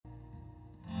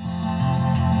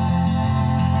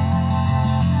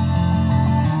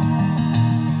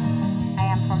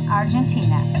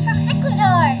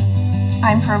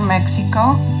I'm from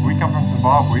Mexico. We come from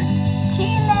Zimbabwe.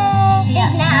 Chile.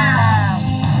 Vietnam.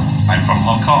 I'm from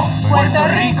Hong Kong. Puerto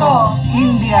Rico.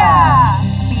 India.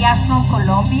 We are from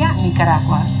Colombia.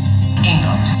 Nicaragua.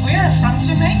 England. We're from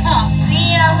Jamaica.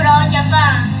 We are from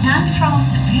Japan. I'm from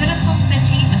the beautiful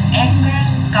city of Edinburgh,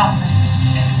 Scotland.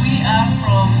 And we are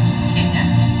from Kenya.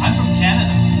 I'm from Canada.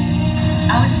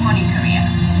 I was born in Korea.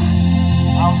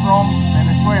 I'm from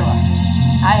Venezuela.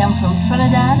 I am from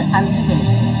Trinidad and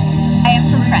Tobago. I am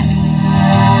from France.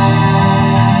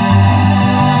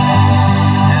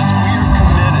 As we are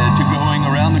committed to going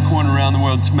around the corner, around the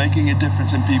world, to making a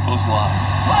difference in people's lives.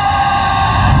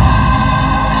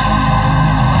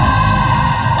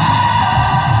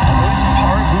 It's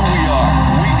part of who we are.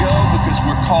 We go because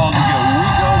we're called to go. We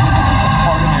go because it's a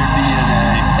part of our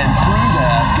DNA. And through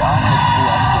that, God has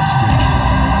blessed us richly.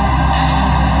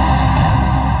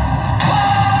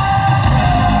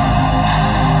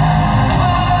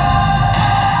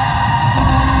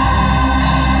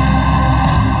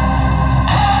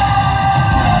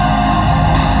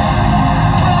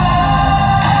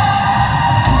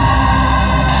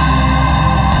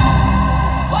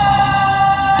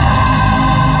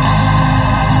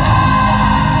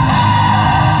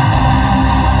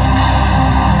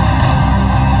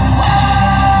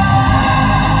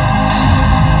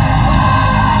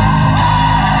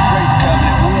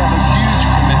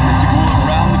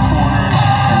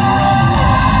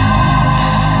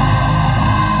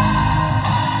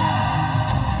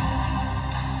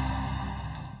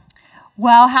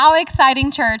 Well, how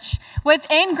exciting, church.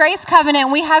 Within Grace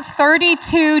Covenant, we have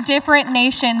 32 different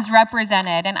nations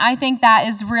represented, and I think that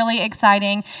is really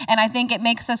exciting, and I think it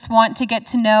makes us want to get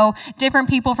to know different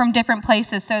people from different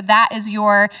places, so that is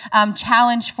your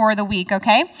challenge for the week,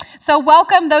 okay? So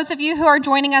welcome those of you who are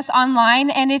joining us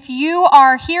online, and if you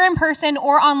are here in person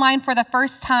or online for the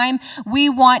first time, we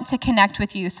want to connect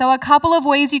with you. So a couple of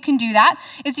ways you can do that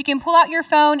is you can pull out your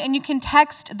phone and you can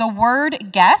text the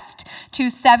word guest to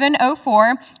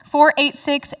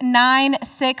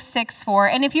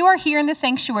 704-486-9664. And if you are here in the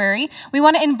sanctuary, we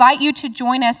want to invite you to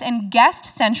join us in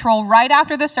Guest Central right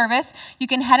after the service. You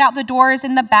can head out the doors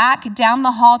in the back, down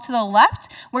the hall to the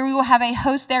left, where we will have a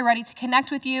host there ready to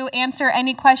connect with you, answer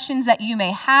any questions that you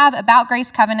may have about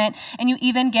Grace Covenant, and you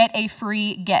even get a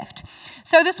free gift.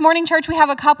 So this morning, church, we have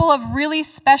a couple of really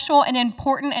special and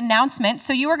important announcements.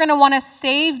 So you are going to want to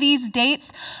save these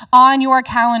dates on your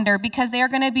calendar because they are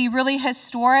going to be really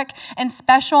historic and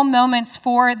special moments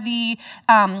for the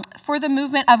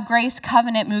movement of Grace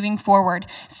Covenant moving forward.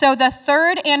 So the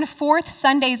 3rd and 4th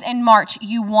Sundays in March,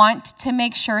 you want to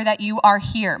make sure that you are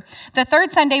here. The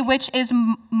 3rd Sunday, which is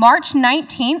March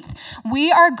 19th,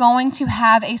 we are going to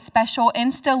have a special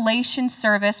installation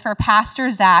service for Pastor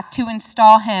Zach to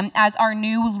install him as our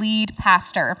new lead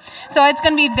pastor. So it's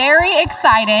going to be very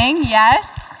exciting,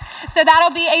 yes. So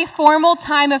that'll be a formal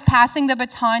time of passing the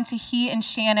baton to he and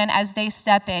Shannon as they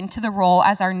step into the role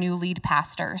as our new lead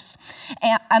pastors.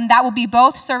 And that will be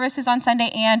both services on Sunday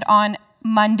and on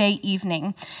Monday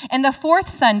evening. And the 4th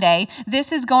Sunday,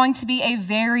 this is going to be a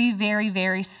very, very,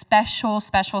 very special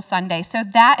Sunday. So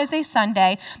that is a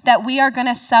Sunday that we are going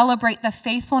to celebrate the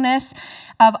faithfulness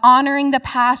of honoring the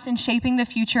past and shaping the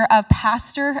future of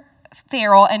Pastor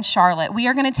Farrell and Charlotte. We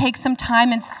are going to take some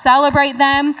time and celebrate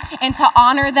them and to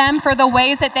honor them for the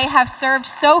ways that they have served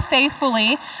so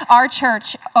faithfully our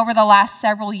church over the last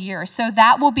several years. So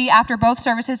that will be after both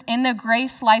services in the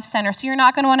Grace Life Center. So you're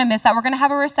not going to want to miss that. We're going to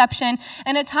have a reception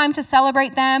and a time to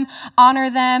celebrate them, honor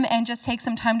them, and just take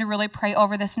some time to really pray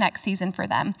over this next season for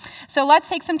them. So let's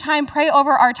take some time, pray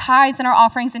over our tithes and our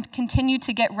offerings, and continue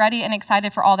to get ready and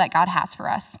excited for all that God has for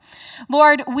us.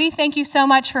 Lord, we thank you so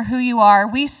much for who you are.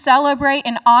 We celebrate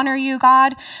and honor you,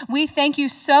 God. We thank you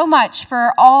so much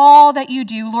for all that you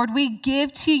do. Lord, we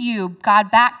give to you, God,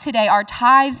 back today our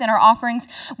tithes and our offerings.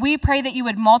 We pray that you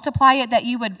would multiply it, that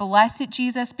you would bless it,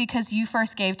 Jesus, because you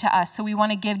first gave to us. So we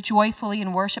want to give joyfully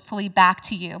and worshipfully back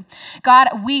to you. God,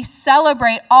 we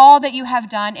celebrate all that you have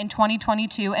done in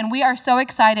 2022, and we are so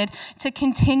excited to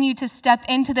continue to step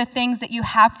into the things that you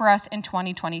have for us in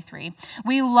 2023.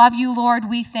 We love you, Lord.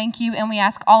 We thank you, and we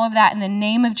ask all of that in the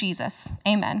name of Jesus.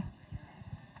 Amen.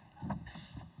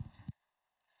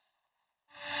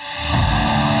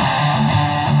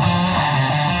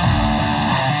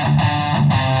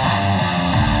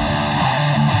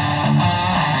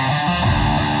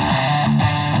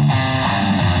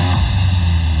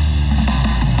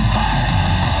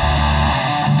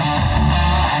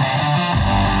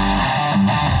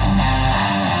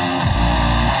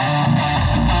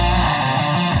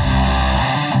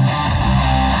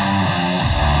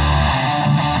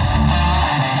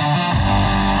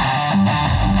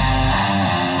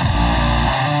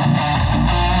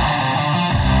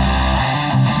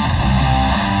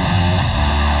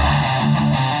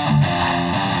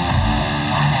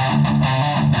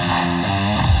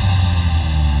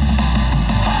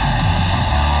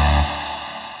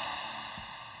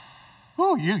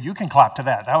 you. You can clap to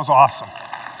that. That was awesome.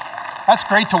 That's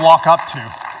great to walk up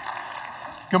to.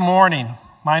 Good morning.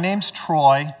 My name's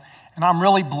Troy, and I'm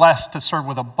really blessed to serve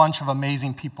with a bunch of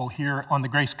amazing people here on the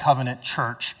Grace Covenant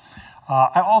Church.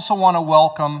 I also want to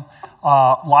welcome,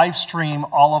 live stream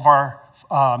all of our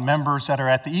members that are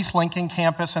at the East Lincoln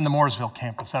campus and the Mooresville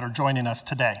campus that are joining us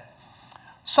today.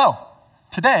 So,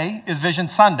 today is Vision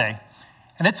Sunday,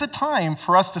 and it's a time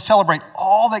for us to celebrate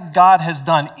all that God has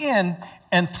done in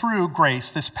and through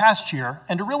Grace this past year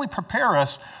and to really prepare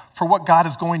us for what God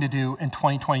is going to do in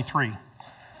 2023.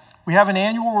 We have an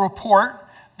annual report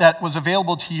that was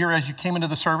available to you as you came into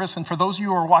the service, and for those of you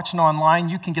who are watching online,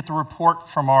 you can get the report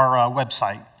from our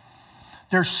website.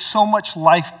 There's so much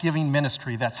life-giving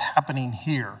ministry that's happening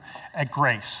here at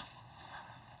Grace.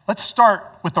 Let's start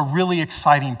with the really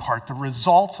exciting part, the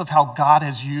results of how God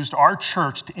has used our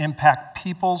church to impact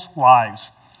people's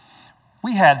lives.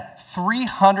 We had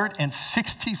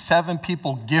 367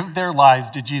 people give their lives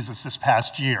to Jesus this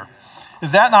past year.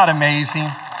 Is that not amazing?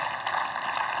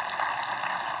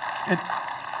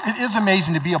 It is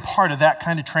amazing to be a part of that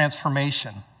kind of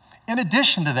transformation. In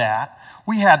addition to that,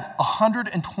 we had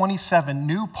 127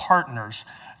 new partners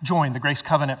join the Grace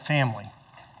Covenant family.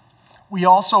 We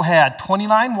also had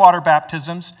 29 water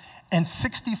baptisms and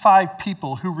 65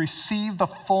 people who received the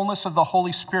fullness of the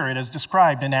Holy Spirit as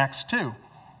described in Acts 2.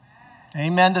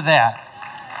 Amen to that.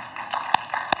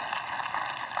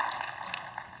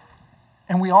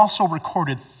 And we also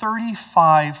recorded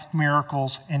 35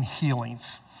 miracles and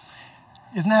healings.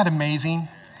 Isn't that amazing?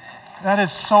 That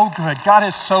is so good. God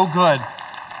is so good.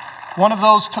 One of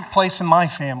those took place in my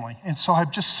family, and so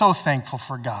I'm just so thankful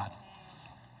for God.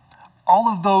 All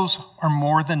of those are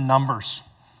more than numbers.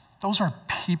 Those are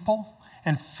people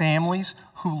and families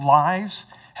whose lives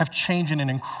have changed in an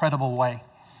incredible way.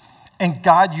 And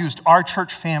God used our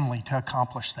church family to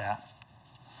accomplish that.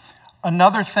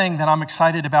 Another thing that I'm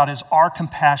excited about is our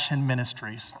compassion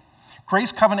ministries.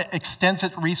 Grace Covenant extends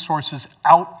its resources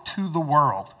out to the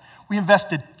world. We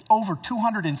invested over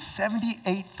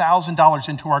 $278,000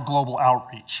 into our global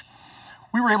outreach.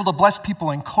 We were able to bless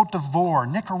people in Cote d'Ivoire,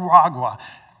 Nicaragua,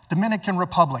 Dominican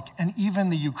Republic, and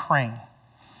even the Ukraine.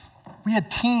 We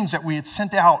had teams that we had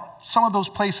sent out, some of those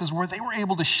places where they were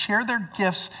able to share their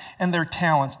gifts and their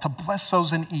talents to bless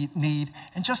those in need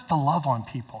and just to love on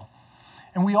people.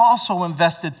 And we also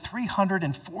invested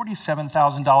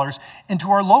 $347,000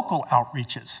 into our local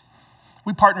outreaches.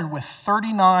 We partnered with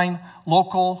 39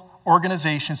 local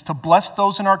organizations to bless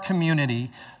those in our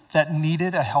community that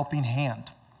needed a helping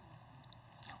hand.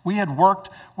 We had worked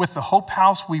with the Hope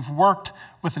House. We've worked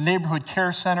with the Neighborhood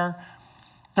Care Center.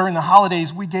 During the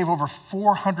holidays, we gave over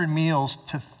 400 meals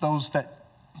to those that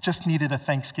just needed a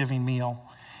Thanksgiving meal.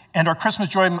 And our Christmas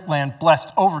Joyland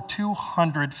blessed over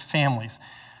 200 families.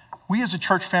 We as a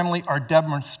church family are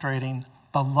demonstrating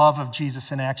the love of Jesus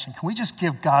in action. Can we just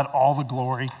give God all the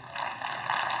glory?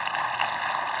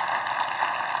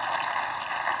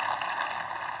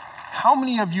 How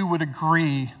many of you would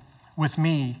agree with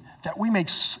me that we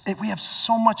have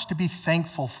so much to be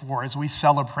thankful for as we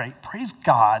celebrate? Praise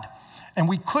God. And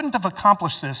we couldn't have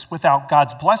accomplished this without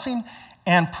God's blessing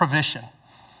and provision.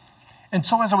 And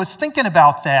so as I was thinking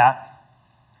about that,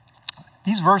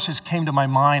 these verses came to my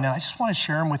mind, and I just want to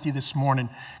share them with you this morning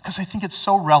because I think it's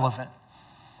so relevant.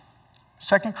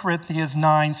 2 Corinthians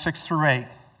 9, 6 through 8. It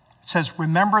says,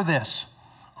 "Remember this,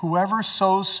 whoever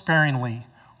sows sparingly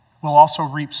will also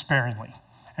reap sparingly,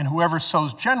 and whoever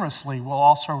sows generously will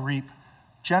also reap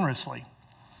generously.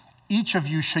 Each of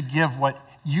you should give what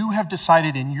you have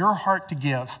decided in your heart to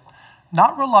give,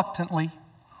 not reluctantly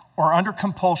or under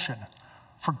compulsion,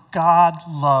 for God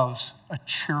loves a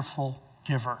cheerful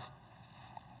giver."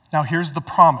 Now here's the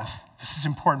promise. This is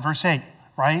important. Verse 8,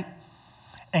 right?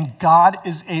 "And God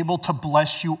is able to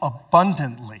bless you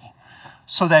abundantly,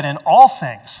 so that in all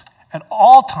things, at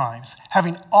all times,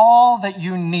 having all that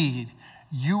you need,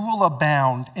 you will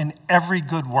abound in every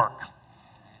good work."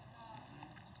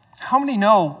 How many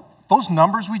know those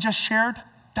numbers we just shared?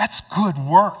 That's good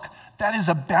work. That is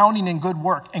abounding in good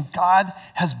work. And God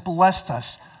has blessed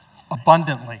us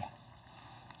abundantly.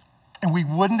 And we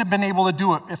wouldn't have been able to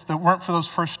do it if it weren't for those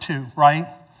first two, right?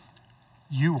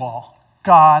 You all.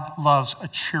 God loves a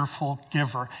cheerful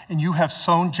giver. And you have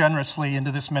sown generously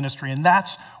into this ministry. And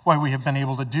that's why we have been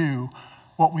able to do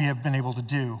what we have been able to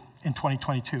do in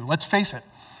 2022. Let's face it.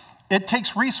 It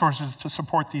takes resources to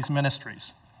support these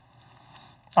ministries.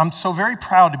 I'm so very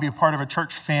proud to be a part of a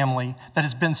church family that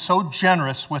has been so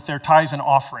generous with their tithes and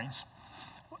offerings.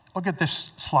 Look at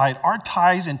this slide. Our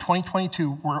tithes in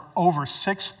 2022 were over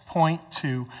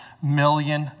 $6.2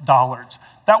 million.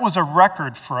 That was a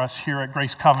record for us here at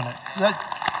Grace Covenant.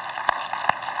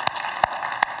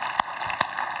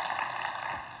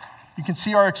 You can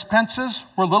see our expenses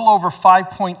were a little over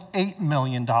 $5.8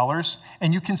 million,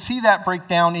 and you can see that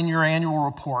breakdown in your annual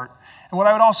report. And what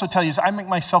I would also tell you is I make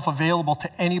myself available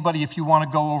to anybody if you want to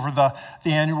go over the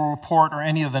annual report or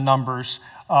any of the numbers.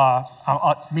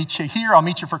 I'll meet you here, I'll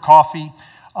meet you for coffee.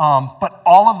 But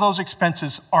all of those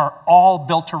expenses are all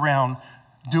built around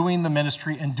doing the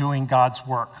ministry and doing God's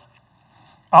work.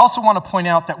 I also want to point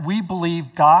out that we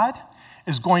believe God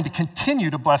is going to continue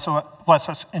to bless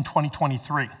us in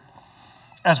 2023,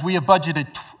 as we have budgeted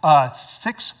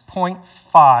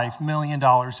 $6.5 million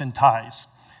in tithes.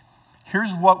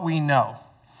 Here's what we know.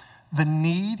 The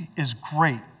need is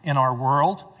great in our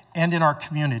world and in our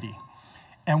community,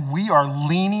 and we are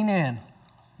leaning in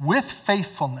with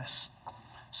faithfulness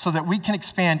so that we can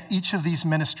expand each of these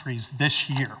ministries this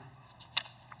year.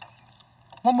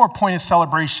 One more point of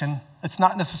celebration. It's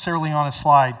not necessarily on a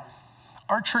slide.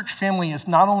 Our church family is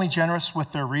not only generous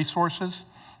with their resources,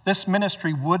 this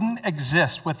ministry wouldn't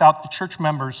exist without the church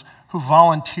members who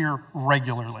volunteer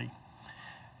regularly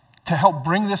to help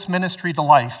bring this ministry to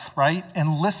life, right?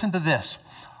 And listen to this.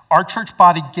 Our church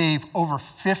body gave over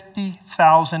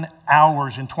 50,000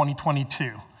 hours in 2022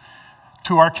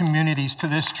 to our communities, to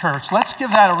this church. Let's give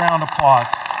that a round of applause.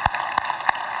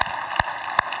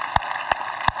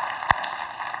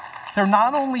 They're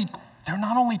not only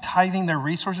tithing their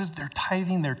resources, they're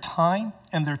tithing their time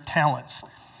and their talents.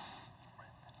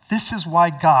 This is why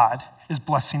God is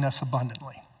blessing us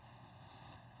abundantly.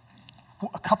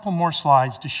 A couple more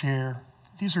slides to share.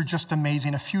 These are just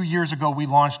amazing. A few years ago, we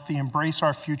launched the Embrace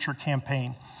Our Future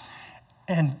campaign.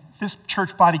 And this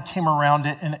church body came around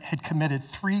it and had committed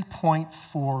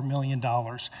 $3.4 million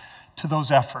to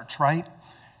those efforts, right?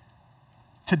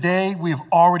 Today, we have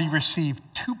already received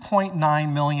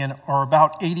 $2.9 million, or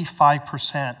about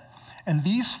 85%. And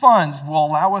these funds will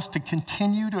allow us to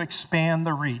continue to expand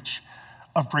the reach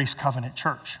of Grace Covenant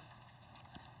Church.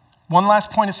 One last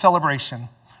point of celebration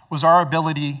was our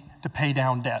ability to pay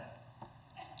down debt.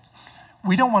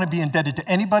 We don't want to be indebted to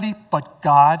anybody but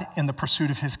God in the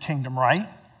pursuit of his kingdom, right?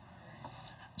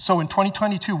 So in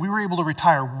 2022, we were able to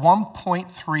retire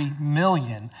 $1.3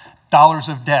 million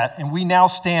of debt, and we now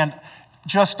stand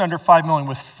just under $5 million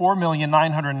with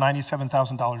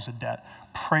 $4,997,000 of debt.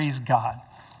 Praise God.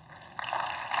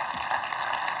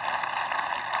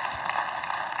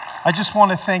 I just want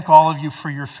to thank all of you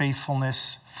for your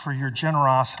faithfulness, for your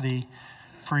generosity,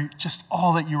 for just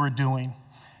all that you are doing.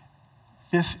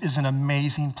 This is an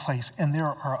amazing place, and there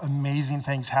are amazing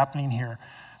things happening here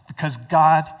because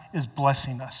God is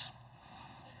blessing us.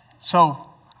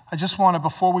 So I just want to,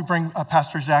 before we bring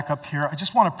Pastor Zach up here, I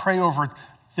just want to pray over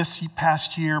this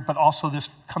past year, but also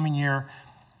this coming year,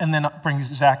 and then bring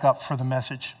Zach up for the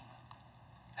message.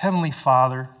 Heavenly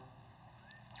Father,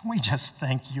 we just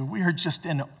thank you. We are just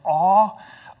in awe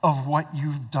of what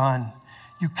you've done.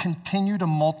 You continue to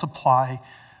multiply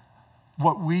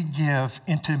what we give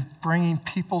into bringing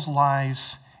people's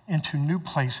lives into new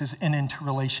places and into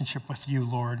relationship with you,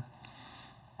 Lord.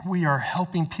 We are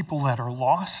helping people that are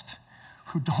lost,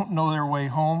 who don't know their way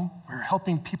home. We're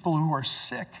helping people who are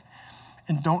sick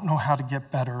and don't know how to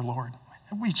get better, Lord.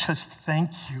 And we just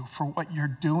thank you for what you're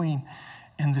doing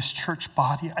in this church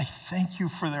body. I thank you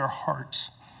for their hearts.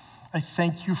 I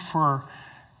thank you for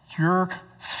your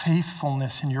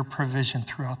faithfulness and your provision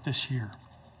throughout this year.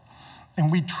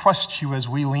 And we trust you as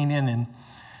we lean in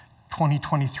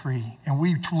 2023. And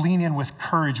we lean in with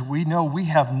courage. We know we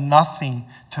have nothing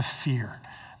to fear.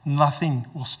 Nothing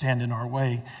will stand in our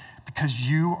way because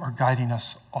you are guiding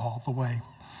us all the way.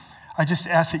 I just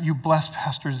ask that you bless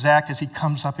Pastor Zach as he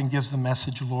comes up and gives the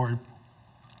message, Lord.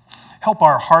 Help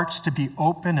our hearts to be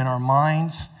open and our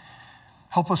minds.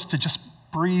 Help us to just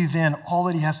breathe in all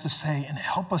that he has to say and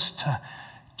help us to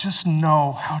just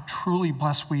know how truly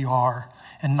blessed we are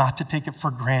and not to take it for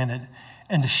granted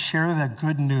and to share the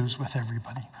good news with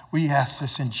everybody. We ask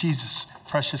this in Jesus'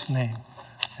 precious name.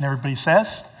 And everybody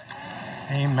says,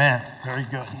 amen. Very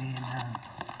good. Amen.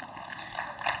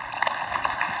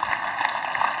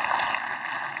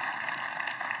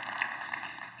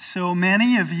 So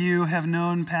many of you have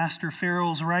known Pastor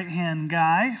Farrell's right-hand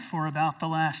guy for about the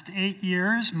last 8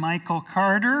 years, Michael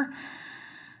Carter.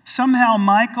 Somehow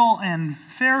Michael and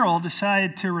Farrell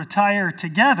decided to retire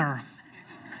together,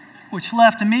 which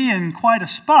left me in quite a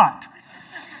spot.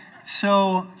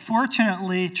 So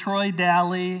fortunately, Troy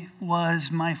Daly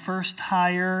was my first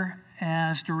hire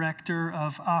as Director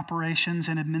of Operations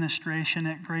and Administration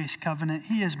at Grace Covenant.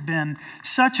 He has been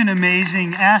such an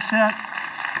amazing asset.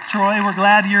 Troy, we're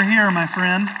glad you're here, my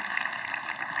friend.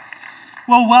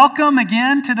 Well, welcome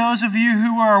again to those of you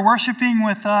who are worshiping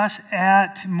with us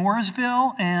at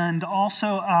Mooresville and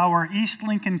also our East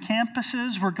Lincoln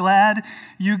campuses. We're glad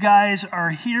you guys are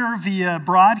here via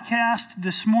broadcast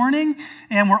this morning.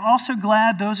 And we're also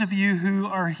glad those of you who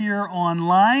are here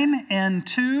online and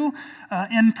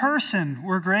in person.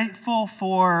 We're grateful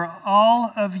for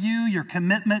all of you, your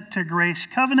commitment to Grace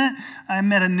Covenant. I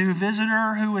met a new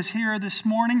visitor who was here this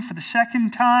morning for the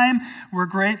second time. We're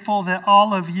grateful that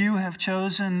all of you have chosen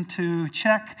to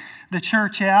check the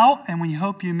church out, and we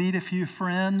hope you meet a few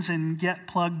friends and get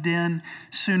plugged in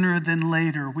sooner than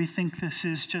later. We think this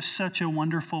is just such a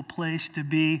wonderful place to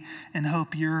be, and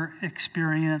hope your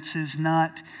experience is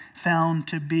not found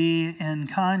to be in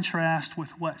contrast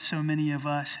with what so many of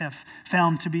us have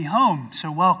found to be home.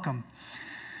 So welcome.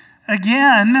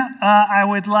 Again, I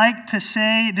would like to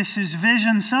say this is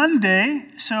Vision Sunday.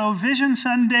 So Vision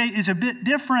Sunday is a bit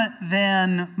different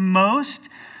than most.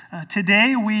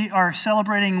 Today we are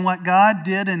celebrating what God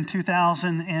did in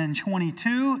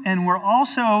 2022, and we're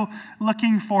also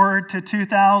looking forward to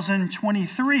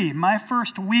 2023. My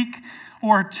first week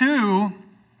or two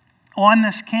on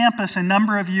this campus, a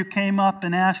number of you came up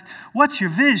and asked, "What's your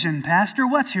vision, Pastor?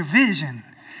 What's your vision?"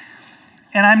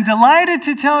 And I'm delighted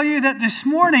to tell you that this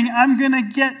morning I'm going to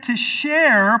get to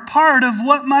share part of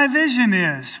what my vision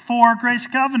is for Grace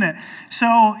Covenant.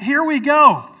 So here we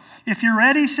go. If you're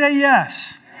ready, say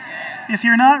yes. If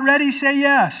you're not ready, say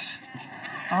yes.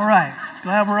 All right.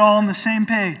 Glad we're all on the same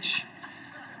page.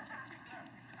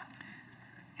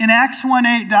 In Acts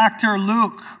 1:8, Dr.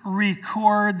 Luke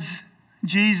records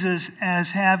Jesus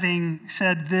as having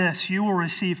said this: "You will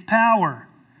receive power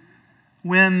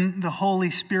when the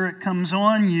Holy Spirit comes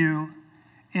on you,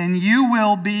 and you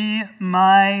will be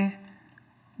my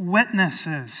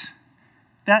witnesses."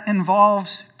 That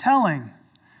involves telling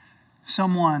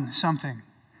someone something.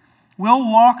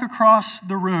 We'll walk across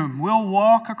the room. We'll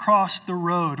walk across the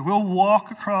road. We'll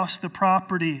walk across the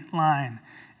property line.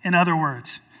 In other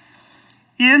words,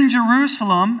 in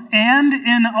Jerusalem and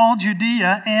in all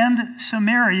Judea and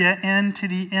Samaria and to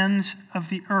the ends of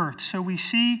the earth. So we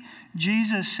see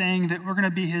Jesus saying that we're going to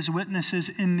be his witnesses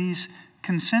in these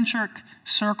concentric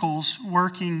circles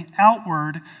working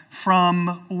outward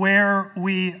from where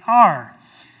we are.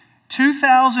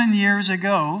 2,000 years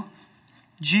ago,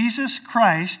 Jesus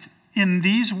Christ, in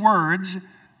these words,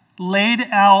 laid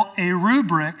out a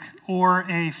rubric or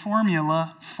a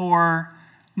formula for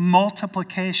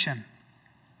multiplication.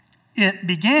 It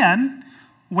began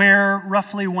where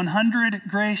roughly 100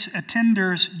 Grace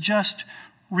attenders just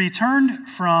returned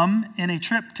from in a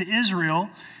trip to Israel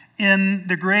in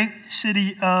the great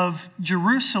city of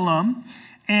Jerusalem.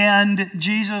 And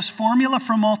Jesus' formula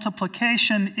for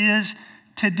multiplication is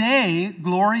today,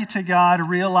 glory to God,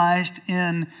 realized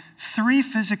in 3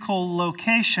 physical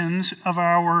locations of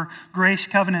our Grace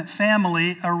Covenant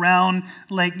family around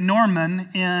Lake Norman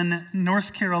in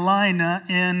North Carolina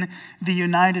in the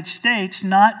United States,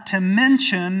 not to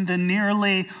mention the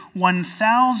nearly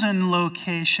 1,000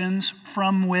 locations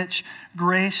from which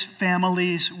Grace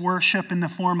families worship in the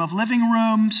form of living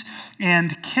rooms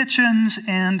and kitchens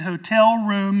and hotel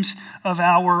rooms of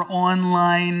our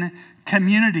online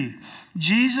community.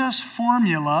 Jesus'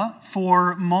 formula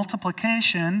for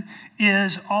multiplication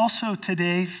is also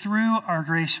today through our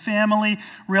Grace family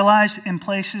realized in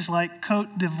places like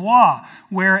Côte d'Ivoire,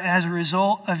 where as a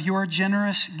result of your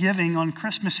generous giving on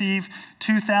Christmas Eve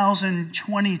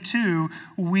 2022,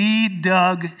 we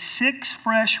dug 6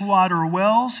 freshwater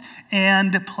wells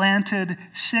and planted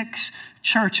 6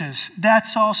 churches.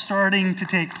 That's all starting to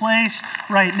take place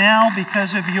right now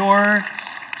because of your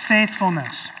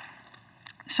faithfulness.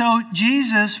 So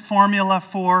Jesus' formula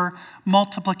for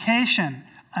multiplication,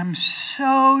 I'm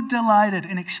so delighted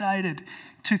and excited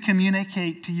to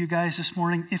communicate to you guys this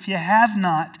morning, if you have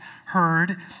not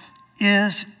heard,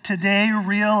 is today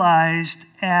realized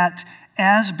at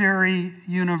Asbury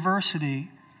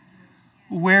University,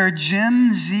 where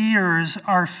Gen Zers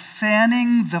are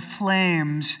fanning the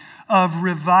flames of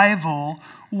revival.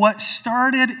 What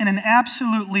started in an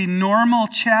absolutely normal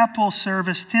chapel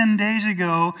service 10 days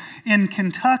ago in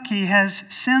Kentucky has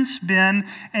since been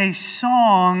a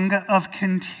song of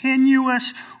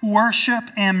continuous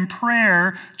worship and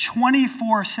prayer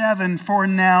 24/7 for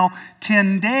now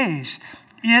 10 days.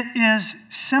 It is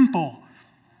simple.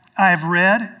 I've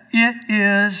read, it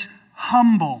is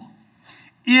humble.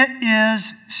 It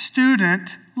is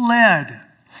student-led.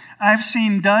 I've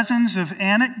seen dozens of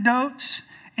anecdotes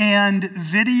and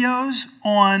videos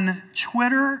on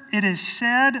Twitter. It is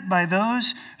said by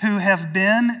those who have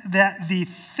been that the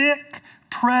thick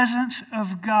presence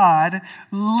of God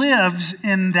lives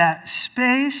in that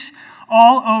space.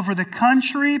 all over the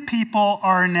country. People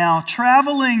are now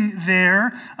traveling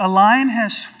there. A line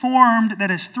has formed that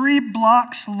is 3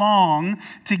 blocks long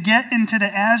to get into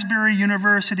the Asbury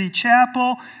University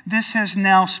Chapel. This has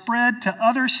now spread to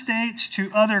other states, to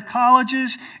other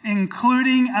colleges,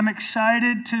 including, I'm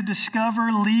excited to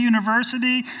discover, Lee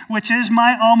University, which is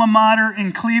my alma mater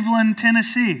in Cleveland,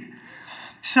 Tennessee.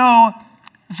 So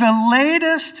the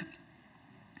latest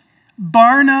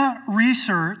Barna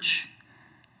research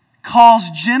calls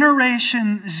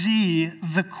Generation Z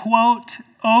the, quote,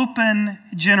 open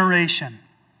generation.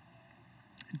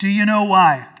 Do you know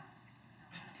why?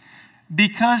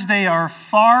 Because they are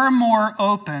far more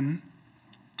open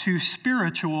to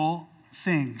spiritual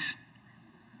things.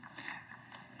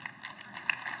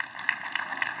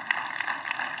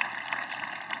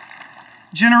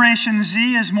 Generation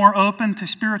Z is more open to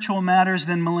spiritual matters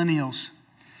than millennials.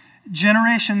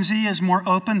 Generation Z is more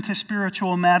open to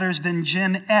spiritual matters than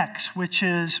Gen X, which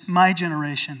is my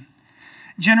generation.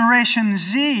 Generation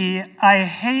Z, I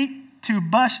hate to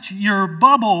bust your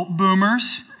bubble,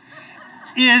 boomers,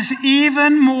 is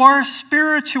even more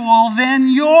spiritual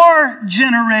than your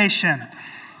generation.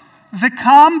 The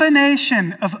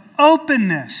combination of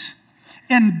openness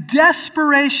and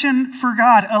desperation for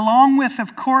God, along with,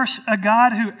 of course, a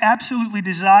God who absolutely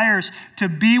desires to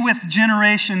be with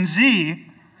Generation Z,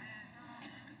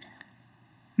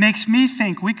 makes me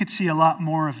think we could see a lot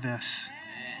more of this.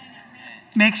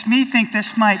 Makes me think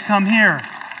this might come here.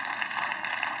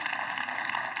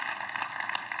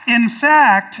 In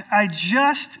fact, I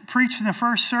just preached in the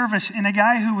first service, and a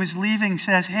guy who was leaving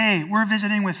says, hey, we're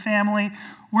visiting with family.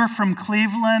 We're from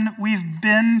Cleveland. We've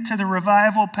been to the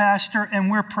revival, Pastor, and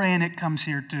we're praying it comes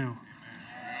here too.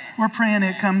 We're praying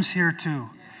it comes here too.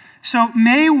 So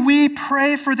may we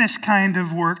pray for this kind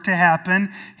of work to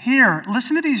happen here.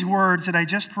 Listen to these words that I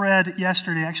just read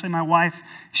yesterday. Actually, my wife,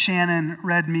 Shannon,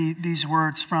 read me these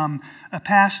words from a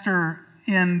pastor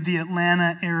in the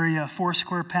Atlanta area,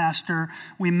 Foursquare pastor.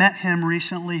 We met him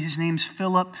recently. His name's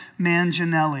Philip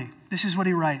Manginelli. This is what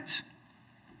he writes.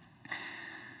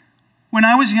 When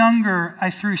I was younger, I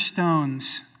threw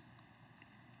stones.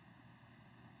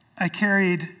 I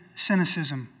carried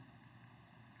cynicism.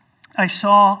 I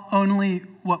saw only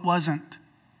what wasn't.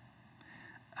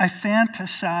 I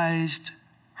fantasized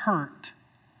hurt.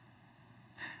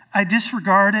 I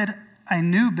disregarded, I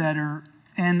knew better,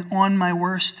 and on my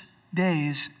worst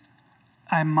days,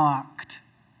 I mocked.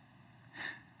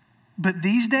 But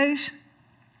these days,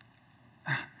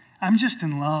 I'm just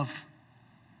in love.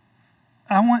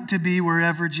 I want to be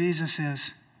wherever Jesus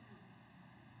is.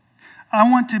 I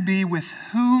want to be with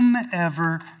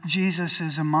whomever Jesus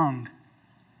is among.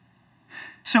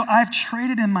 So I've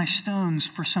traded in my stones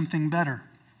for something better.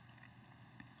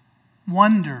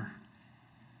 Wonder.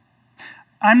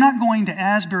 I'm not going to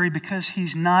Asbury because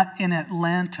he's not in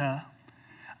Atlanta.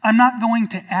 I'm not going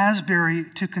to Asbury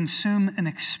to consume an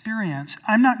experience.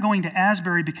 I'm not going to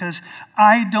Asbury because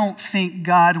I don't think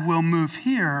God will move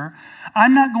here.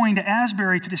 I'm not going to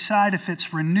Asbury to decide if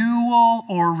it's renewal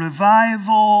or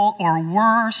revival or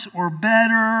worse or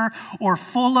better or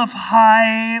full of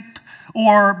hype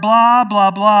or blah,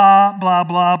 blah, blah, blah,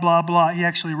 blah, blah, blah. He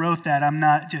actually wrote that. I'm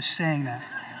not just saying that.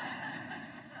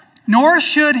 Nor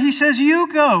should, he says,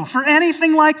 you go for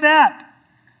anything like that.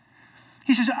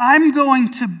 He says, I'm going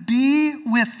to be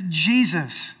with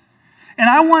Jesus. And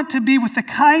I want to be with the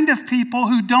kind of people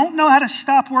who don't know how to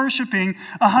stop worshiping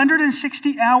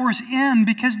 160 hours in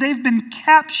because they've been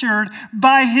captured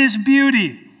by his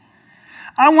beauty.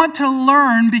 I want to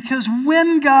learn because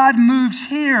when God moves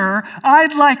here,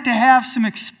 I'd like to have some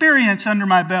experience under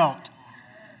my belt.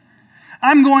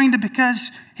 I'm going to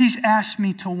because he's asked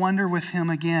me to wonder with him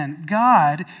again.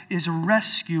 God is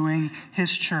rescuing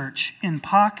his church in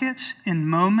pockets, in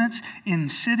moments, in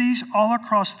cities all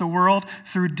across the world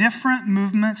through different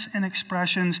movements and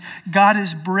expressions. God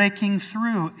is breaking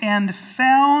through, and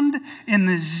found in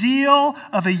the zeal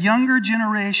of a younger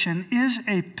generation is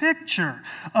a picture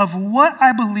of what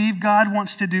I believe God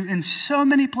wants to do in so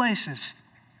many places.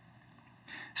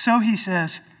 So he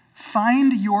says,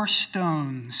 find your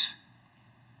stones.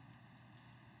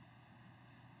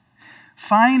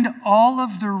 Find all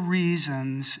of the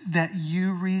reasons that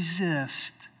you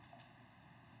resist.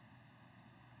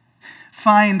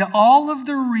 Find all of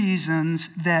the reasons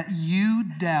that you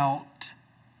doubt.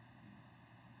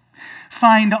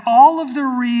 Find all of the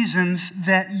reasons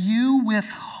that you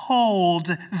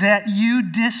withhold, that you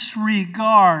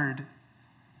disregard.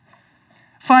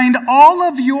 Find all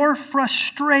of your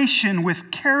frustration with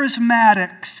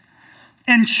charismatics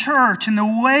and church and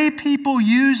the way people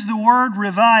use the word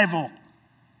revival.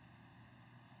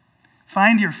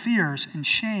 Find your fears and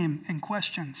shame and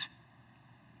questions.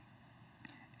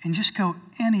 And just go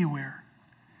anywhere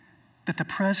that the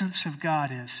presence of God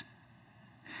is.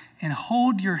 And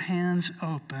hold your hands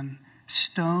open,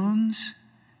 stones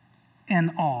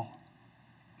and all.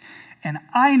 And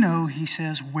I know, he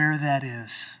says, where that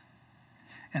is.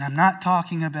 And I'm not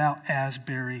talking about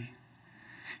Asbury.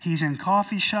 He's in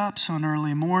coffee shops on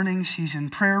early mornings. He's in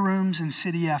prayer rooms in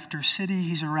city after city.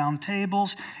 He's around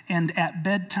tables and at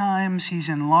bedtimes. He's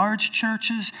in large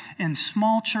churches and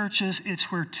small churches.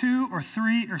 It's where 2 or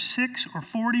 3 or 6 or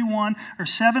 41 or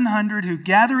 700 who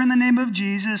gather in the name of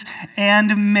Jesus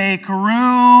and make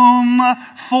room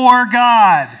for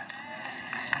God.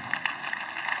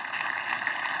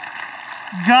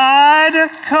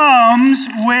 God comes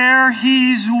where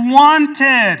he's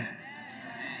wanted.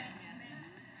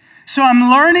 So I'm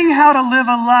learning how to live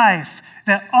a life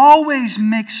that always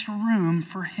makes room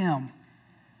for him.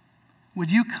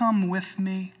 Would you come with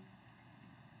me?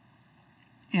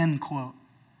 End quote.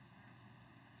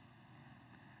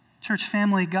 Church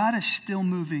family, God is still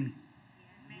moving.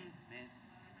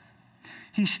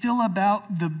 He's still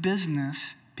about the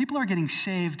business. People are getting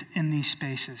saved in these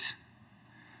spaces.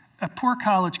 A poor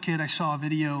college kid, I saw a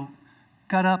video,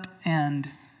 got up and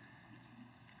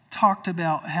talked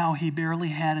about how he barely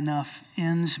had enough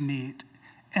ends meet,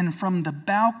 and from the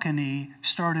balcony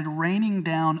started raining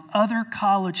down other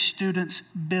college students'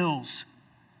 bills.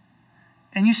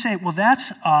 And you say, well,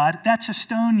 that's odd. That's a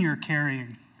stone you're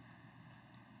carrying.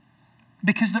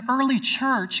 Because the early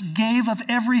church gave of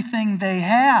everything they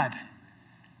had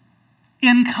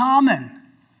in common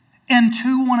and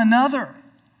to one another.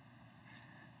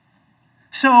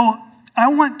 So I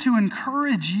want to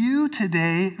encourage you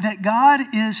today that God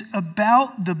is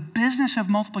about the business of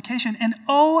multiplication, and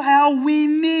oh, how we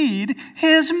need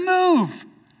his move.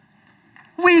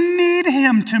 We need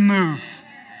him to move.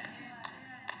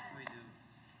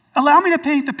 Allow me to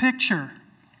paint the picture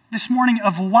this morning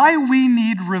of why we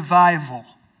need revival.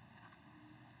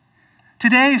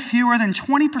 Today, fewer than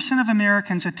 20% of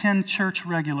Americans attend church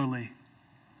regularly.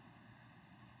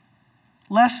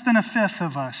 Less than a fifth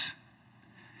of us.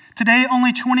 Today,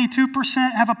 only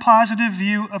 22% have a positive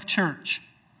view of church.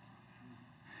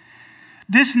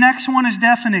 This next one is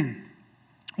deafening.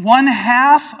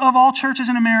 1/2 of all churches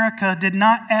in America did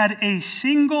not add a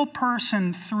single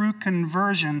person through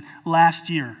conversion last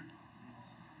year.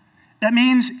 That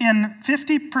means in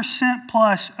 50%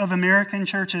 plus of American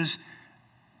churches,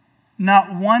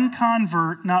 not one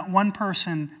convert, not one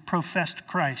person professed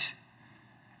Christ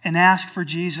and asked for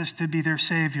Jesus to be their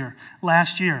Savior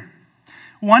last year.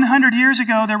 100 years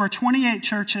ago, there were 28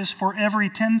 churches for every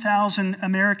 10,000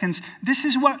 Americans. This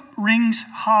is what rings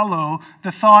hollow,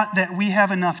 the thought that we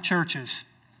have enough churches.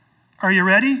 Are you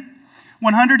ready?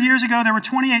 100 years ago, there were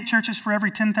 28 churches for every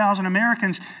 10,000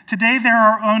 Americans. Today, there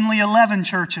are only 11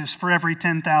 churches for every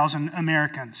 10,000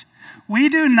 Americans. We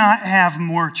do not have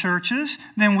more churches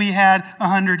than we had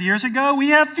 100 years ago. We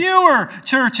have fewer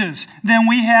churches than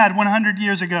we had 100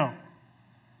 years ago.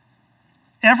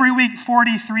 Every week,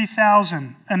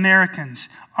 43,000 Americans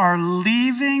are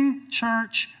leaving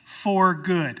church for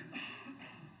good.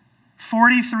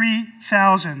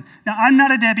 43,000. Now, I'm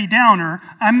not a Debbie Downer.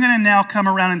 I'm going to now come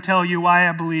around and tell you why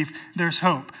I believe there's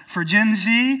hope. For Gen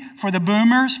Z, for the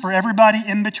boomers, for everybody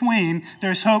in between,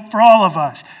 there's hope for all of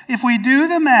us. If we do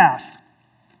the math,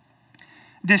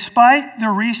 despite the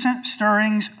recent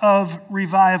stirrings of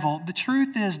revival, the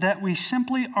truth is that we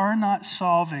simply are not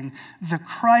solving the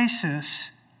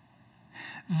crisis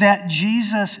that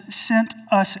Jesus sent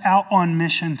us out on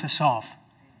mission to solve.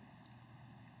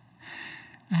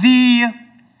 The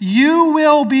 "you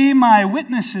will be my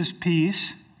witnesses"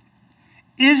 piece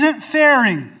isn't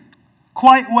faring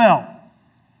quite well.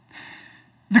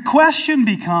 The question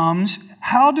becomes,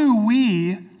 how do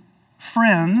we,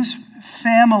 friends,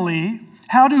 family,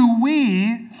 how do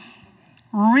we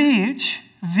reach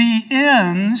the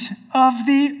ends of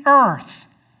the earth?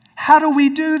 How do we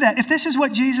do that? If this is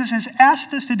what Jesus has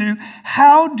asked us to do,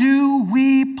 how do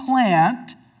we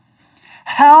plant?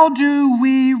 How do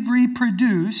we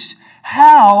reproduce?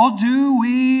 How do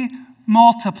we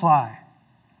multiply?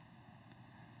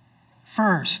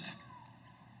 First,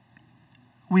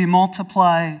 we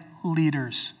multiply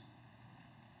leaders.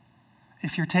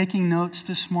 If you're taking notes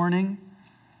this morning,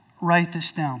 write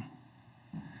this down.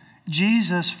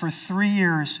 Jesus, for 3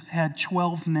 years, had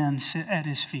 12 men sit at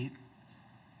his feet.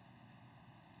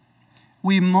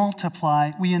 We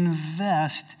multiply, we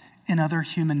invest in other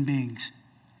human beings.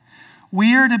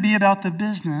 We are to be about the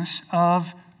business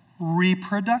of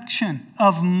reproduction,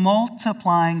 of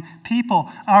multiplying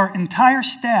people. Our entire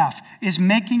staff is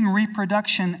making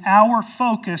reproduction our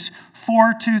focus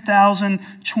for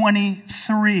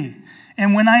 2023.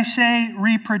 And when I say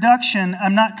reproduction,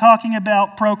 I'm not talking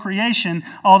about procreation,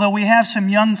 although we have some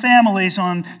young families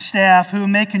on staff who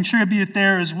may contribute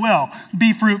there as well.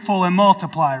 Be fruitful and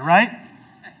multiply, right?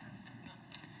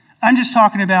 I'm just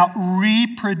talking about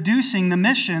reproducing the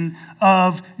mission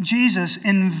of Jesus,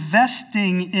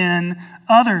 investing in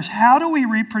others. How do we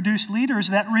reproduce leaders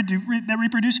that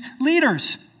reproduce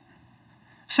leaders?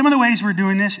 Some of the ways we're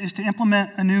doing this is to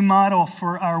implement a new model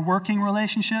for our working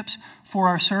relationships, for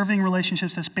our serving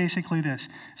relationships. That's basically this.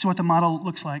 So what the model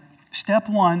looks like. Step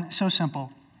one, so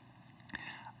simple.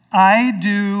 I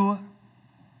do,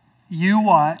 you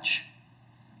watch,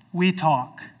 we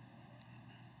talk.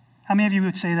 How many of you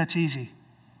would say that's easy?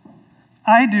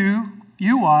 I do,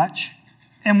 you watch,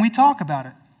 and we talk about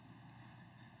it.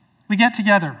 We get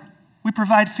together. We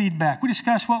provide feedback. We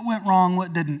discuss what went wrong,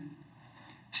 what didn't.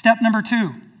 Step number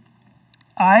two,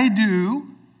 I do,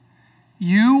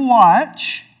 you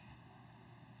watch.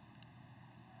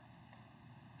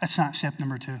 That's not step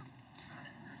number two.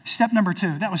 Step number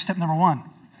two, that was step number one.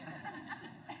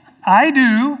 I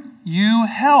do, you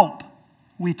help,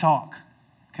 we talk.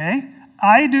 Okay?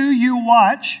 I do, you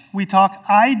watch, we talk.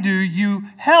 I do, you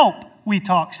help, we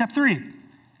talk. Step three,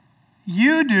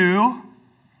 you do,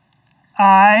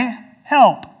 I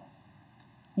help,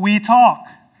 we talk.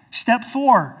 Step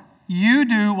four, you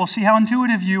do, we'll see how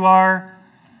intuitive you are.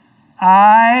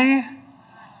 I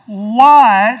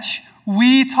watch,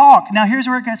 we talk. Now here's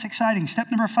where it gets exciting.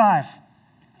 Step number five,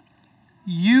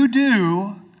 you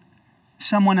do,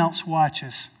 someone else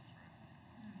watches.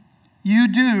 You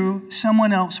do,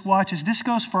 someone else watches. This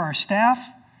goes for our staff.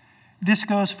 This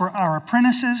goes for our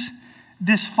apprentices.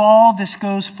 This fall, this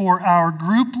goes for our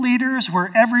group leaders,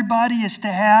 where everybody is to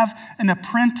have an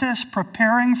apprentice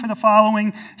preparing for the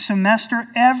following semester.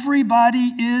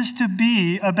 Everybody is to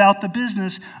be about the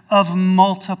business of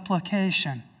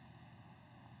multiplication.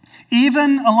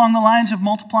 Even along the lines of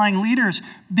multiplying leaders,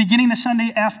 beginning the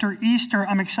Sunday after Easter,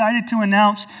 I'm excited to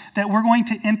announce that we're going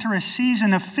to enter a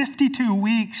season of 52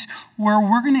 weeks where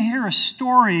we're going to hear a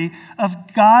story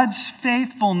of God's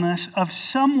faithfulness of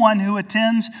someone who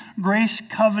attends Grace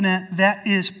Covenant that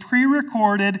is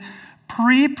pre-recorded,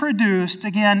 pre-produced,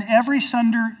 again, every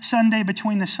Sunday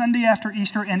between the Sunday after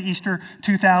Easter and Easter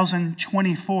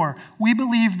 2024. We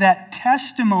believe that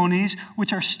testimonies,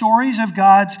 which are stories of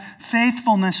God's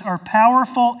faithfulness, are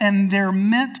powerful and they're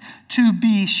meant to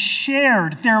be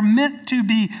shared. They're meant to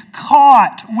be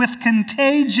caught with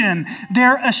contagion.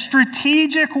 They're a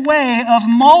strategic way of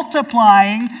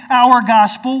multiplying our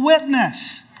gospel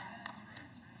witness.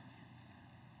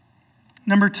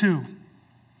 Number two,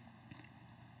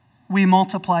 we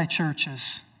multiply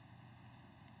churches.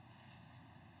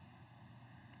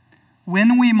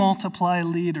 When we multiply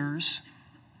leaders,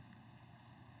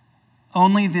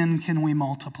 only then can we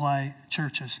multiply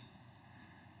churches.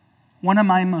 One of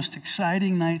my most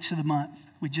exciting nights of the month,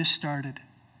 we just started,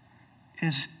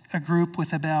 is a group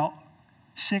with about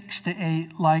 6 to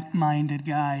 8 like-minded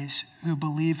guys who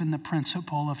believe in the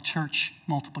principle of church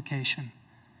multiplication.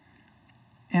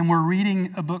 And we're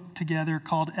reading a book together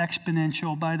called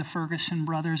Exponential by the Ferguson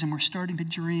brothers, and we're starting to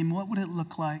dream, what would it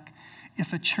look like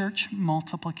if a church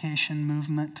multiplication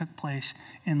movement took place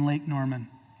in Lake Norman?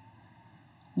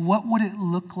 What would it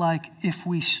look like if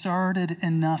we started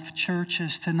enough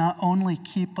churches to not only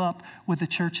keep up with the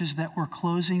churches that were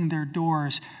closing their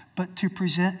doors, but to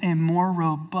present a more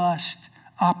robust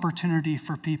opportunity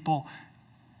for people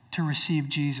to receive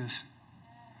Jesus?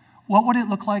 What would it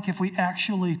look like if we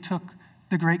actually took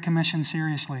the Great Commission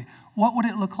seriously? What would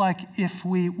it look like if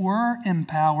we were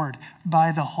empowered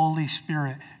by the Holy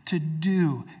Spirit to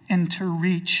do and to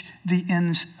reach the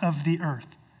ends of the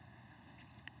earth?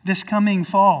 This coming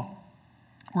fall,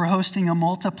 we're hosting a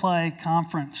Multiply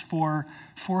conference for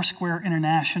Foursquare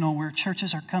International, where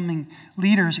churches are coming,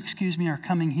 leaders are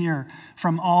coming here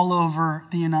from all over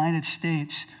the United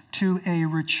States to a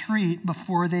retreat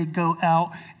before they go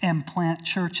out and plant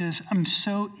churches. I'm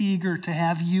so eager to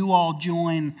have you all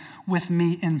join with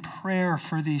me in prayer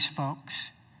for these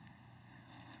folks.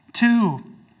 2,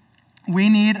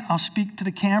 I'll speak to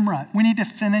the camera, we need to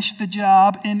finish the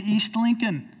job in East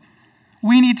Lincoln.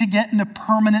 We need to get in a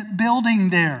permanent building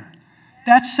there.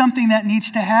 That's something that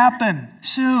needs to happen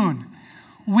soon.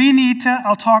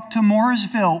 I'll talk to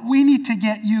Mooresville. We need to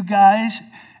get you guys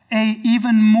a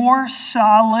even more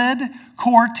solid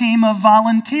core team of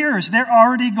volunteers. They're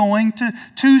already going to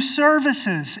 2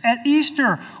 services at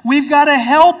Easter. We've got to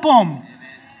help them.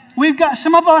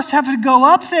 Some of us have to go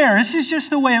up there. This is just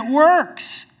the way it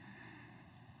works.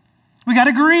 We got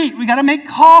to greet. We got to make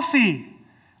coffee.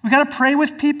 We got to pray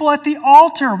with people at the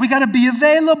altar. We got to be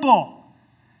available.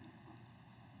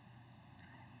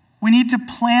 We need to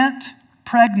plant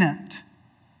pregnant.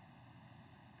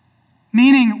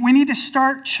 Meaning we need to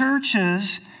start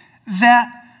churches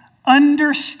that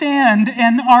understand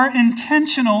and are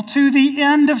intentional to the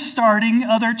end of starting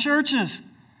other churches.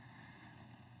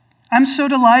 I'm so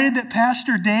delighted that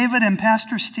Pastor David and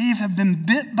Pastor Steve have been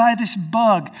bit by this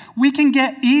bug. We can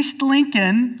get East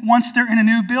Lincoln, once they're in a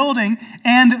new building,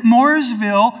 and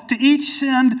Mooresville to each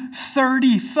send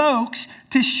 30 folks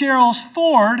to Cheryl's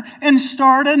Ford and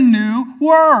start a new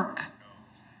work,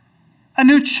 a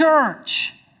new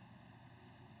church.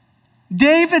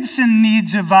 Davidson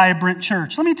needs a vibrant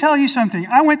church. Let me tell you something.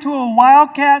 I went to a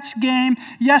Wildcats game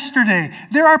yesterday.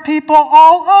 There are people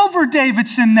all over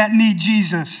Davidson that need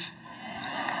Jesus.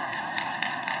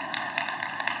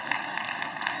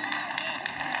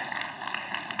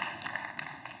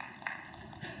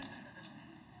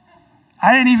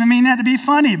 I didn't even mean that to be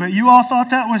funny, but you all thought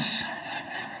that was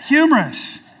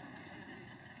humorous.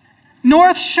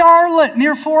 North Charlotte,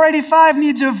 near 485,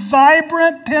 needs a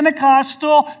vibrant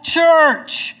Pentecostal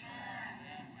church.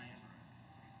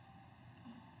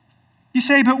 You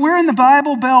say, but we're in the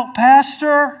Bible Belt,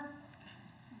 Pastor.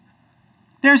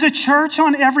 There's a church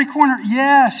on every corner.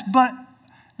 Yes, but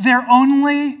they're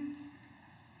only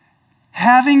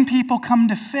having people come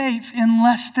to faith in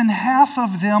less than half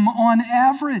of them on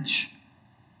average.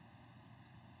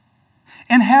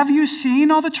 And have you seen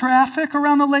all the traffic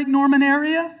around the Lake Norman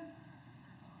area?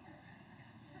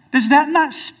 Does that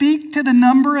not speak to the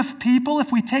number of people,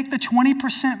 if we take the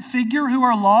 20% figure, who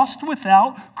are lost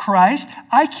without Christ?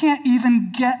 I can't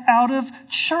even get out of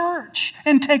church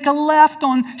and take a left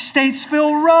on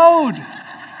Statesville Road.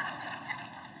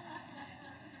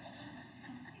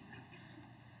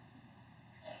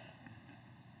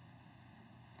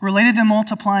 Related to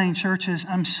multiplying churches,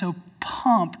 I'm so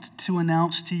pumped to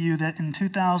announce to you that in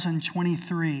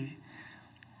 2023,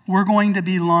 we're going to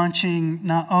be launching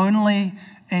not only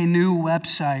a new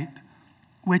website,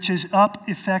 which is up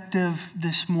effective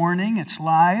this morning. It's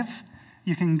live.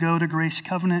 You can go to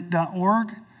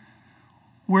gracecovenant.org.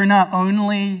 We're not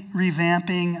only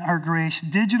revamping our Grace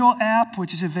digital app,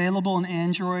 which is available on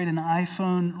Android and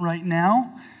iPhone right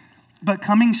now, but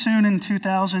coming soon in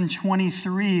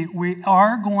 2023, we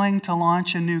are going to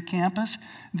launch a new campus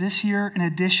this year in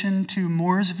addition to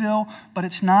Mooresville, but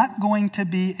it's not going to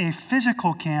be a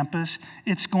physical campus.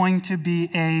 It's going to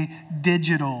be a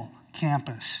digital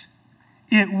campus.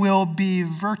 It will be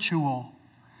virtual.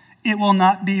 It will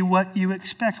not be what you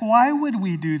expect. Why would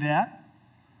we do that?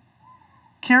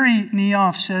 Carrie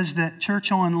Niehoff says that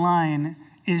church online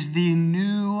is the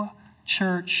new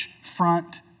church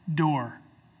front door.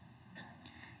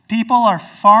 People are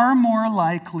far more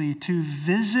likely to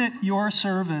visit your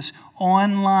service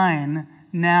online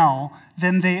now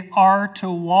than they are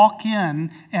to walk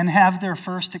in and have their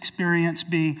first experience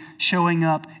be showing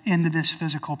up into this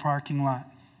physical parking lot.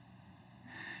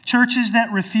 Churches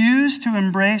that refuse to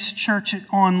embrace church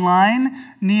online,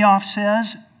 Niehoff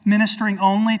says, ministering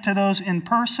only to those in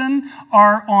person,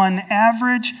 are on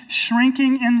average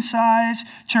shrinking in size.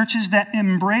 Churches that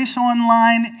embrace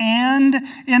online and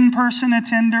in-person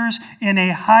attenders in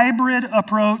a hybrid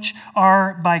approach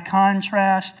are, by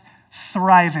contrast,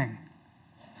 thriving.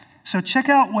 So check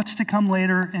out what's to come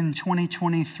later in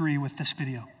 2023 with this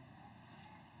video.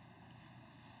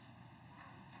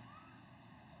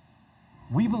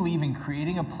 We believe in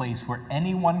creating a place where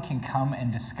anyone can come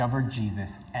and discover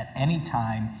Jesus at any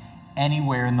time,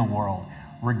 anywhere in the world,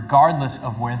 regardless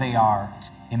of where they are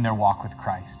in their walk with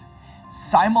Christ.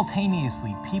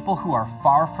 Simultaneously, people who are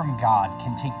far from God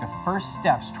can take the first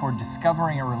steps toward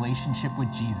discovering a relationship with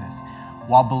Jesus,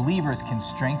 while believers can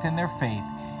strengthen their faith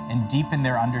and deepen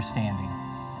their understanding,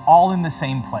 all in the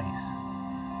same place.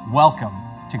 Welcome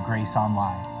to Grace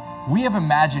Online. We have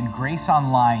imagined Grace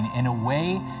Online in a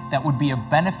way that would be a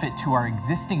benefit to our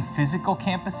existing physical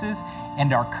campuses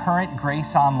and our current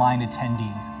Grace Online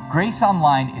attendees. Grace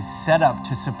Online is set up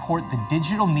to support the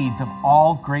digital needs of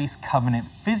all Grace Covenant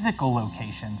physical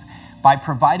locations by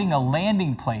providing a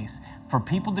landing place for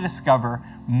people to discover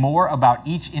more about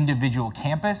each individual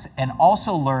campus and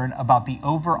also learn about the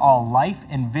overall life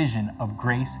and vision of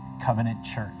Grace Covenant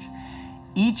Church.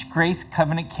 Each Grace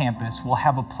Covenant campus will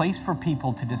have a place for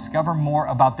people to discover more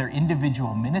about their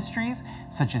individual ministries,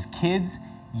 such as kids,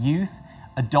 youth,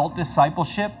 adult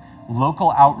discipleship,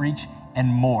 local outreach, and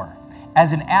more.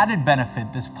 As an added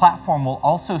benefit, this platform will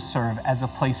also serve as a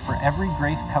place for every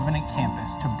Grace Covenant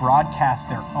campus to broadcast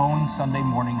their own Sunday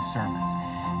morning service.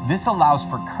 This allows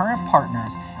for current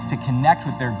partners to connect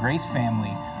with their Grace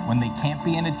family when they can't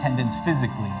be in attendance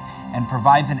physically, and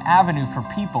provides an avenue for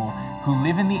people who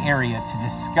live in the area to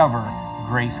discover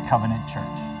Grace Covenant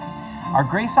Church. Our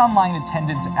Grace Online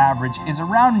attendance average is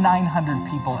around 900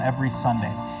 people every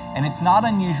Sunday, and it's not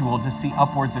unusual to see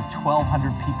upwards of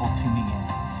 1,200 people tuning in.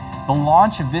 The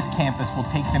launch of this campus will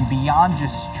take them beyond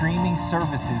just streaming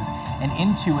services and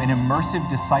into an immersive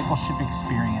discipleship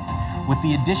experience with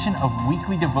the addition of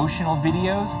weekly devotional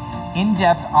videos,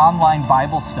 in-depth online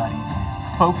Bible studies,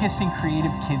 focused and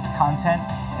creative kids content,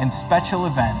 and special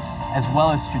events, as well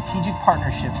as strategic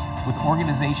partnerships with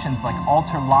organizations like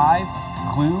Altar Live,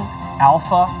 Glue,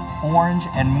 Alpha, Orange,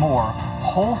 and more.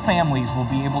 Whole families will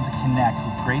be able to connect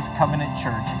with Grace Covenant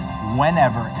Church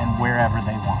whenever and wherever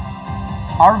they want.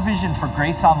 Our vision for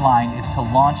Grace Online is to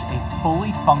launch a fully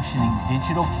functioning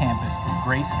digital campus of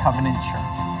Grace Covenant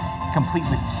Church, complete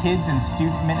with kids and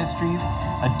student ministries,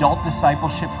 adult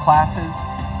discipleship classes,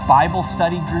 Bible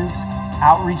study groups,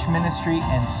 outreach ministry,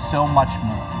 and so much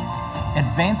more.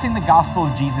 Advancing the gospel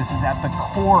of Jesus is at the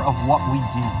core of what we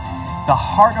do. The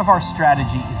heart of our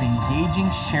strategy is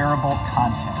engaging, shareable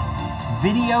content,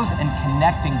 videos and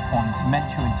connecting points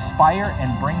meant to inspire and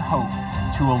bring hope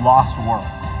to a lost world.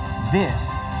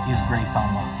 This is Grace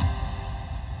Online.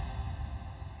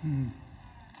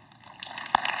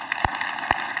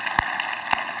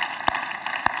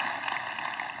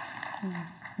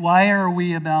 Why are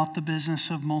we about the business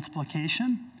of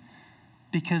multiplication?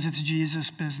 Because it's Jesus'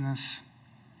 business.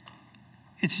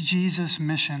 It's Jesus'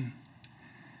 mission.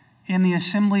 In the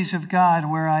Assemblies of God,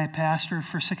 where I pastored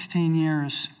for 16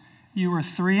 years, you were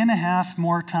 3.5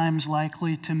 more times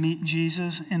likely to meet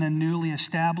Jesus in a newly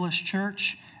established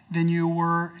church than you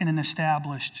were in an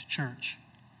established church.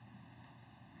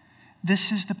 This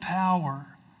is the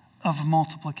power of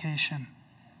multiplication.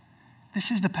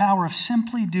 This is the power of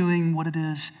simply doing what it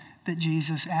is that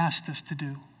Jesus asked us to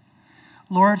do.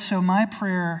 Lord, so my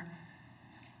prayer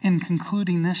in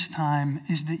concluding this time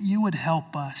is that you would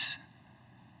help us,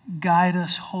 guide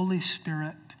us, Holy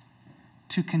Spirit,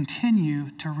 to continue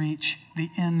to reach the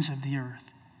ends of the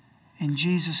earth. In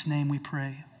Jesus' name we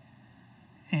pray.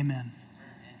 Amen.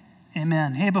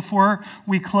 Amen. Hey, before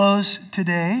we close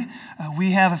today,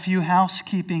 we have a few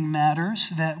housekeeping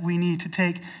matters that we need to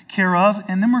take care of,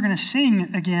 and then we're going to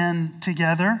sing again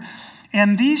together.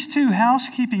 And these two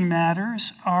housekeeping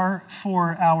matters are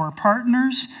for our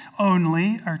partners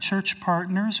only, our church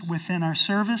partners within our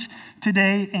service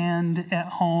today and at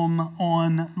home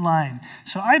online.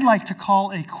 So I'd like to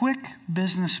call a quick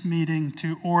business meeting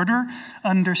to order,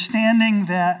 understanding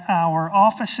that our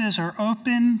offices are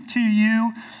open to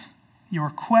you. Your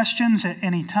questions at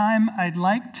any time. I'd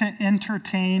like to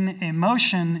entertain a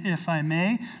motion, if I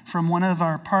may, from one of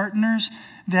our partners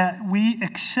that we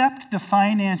accept the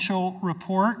financial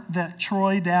report that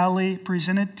Troy Daly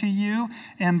presented to you.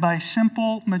 And by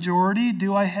simple majority,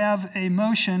 do I have a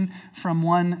motion from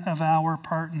one of our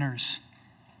partners?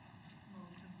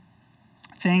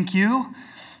 Thank you.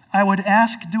 I would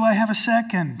ask, do I have a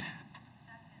second?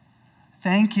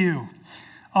 Thank you.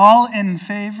 All in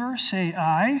favor, say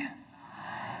aye.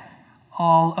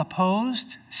 All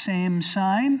opposed, same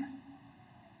sign.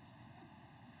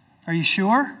 Are you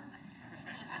sure?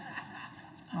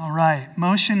 All right,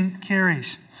 motion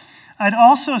carries. I'd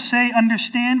also say,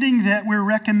 understanding that we're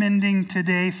recommending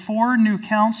today 4 new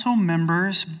council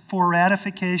members for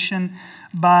ratification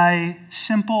by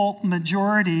simple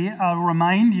majority. I'll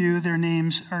remind you their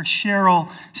names are Cheryl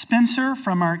Spencer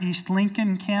from our East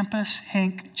Lincoln campus,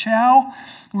 Hank Chow,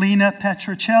 Lena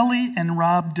Petrocelli, and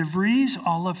Rob DeVries,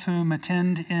 all of whom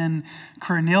attend in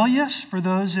Cornelius. For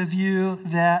those of you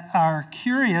that are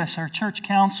curious, our church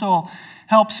council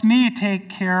helps me take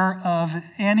care of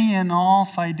any and all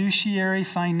fiduciary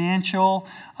financial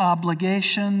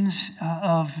obligations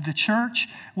of the church.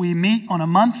 We meet on a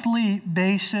monthly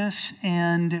basis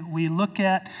and we look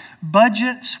at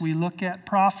budgets, we look at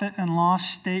profit and loss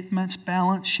statements,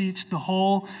 balance sheets, the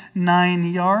whole 9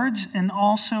 yards, and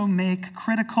also make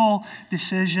critical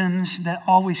decisions that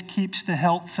always keeps the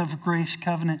health of Grace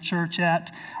Covenant Church at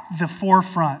the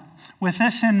forefront. With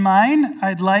this in mind,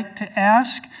 I'd like to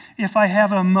ask if I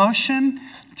have a motion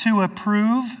to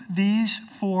approve these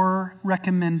 4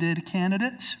 recommended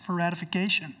candidates for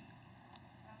ratification.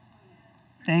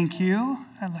 Thank you.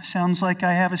 Sounds like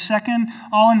I have a second.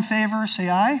 All in favor, say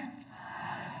aye.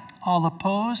 All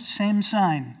opposed, same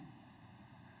sign.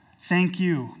 Thank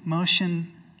you.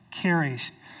 Motion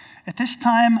carries. At this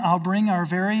time, I'll bring our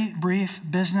very brief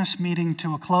business meeting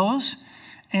to a close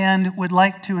and would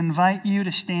like to invite you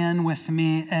to stand with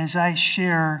me as I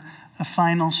share a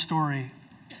final story.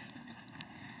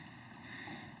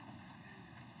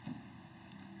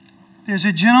 There's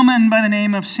a gentleman by the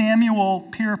name of Samuel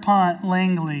Pierpont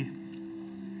Langley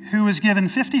who was given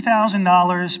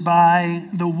 $50,000 by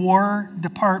the War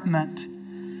Department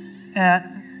at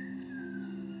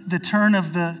the turn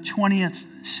of the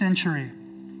 20th century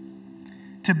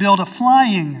to build a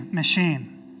flying machine.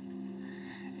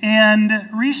 And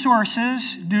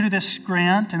resources, due to this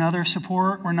grant and other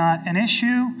support, were not an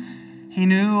issue. He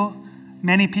knew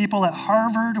many people at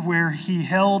Harvard where he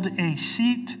held a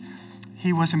seat.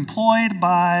 He was employed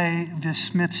by the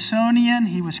Smithsonian.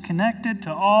 He was connected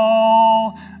to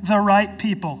all the right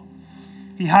people.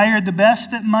 He hired the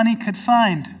best that money could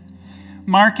find.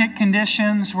 Market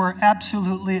conditions were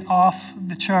absolutely off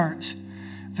the charts.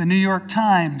 The New York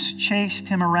Times chased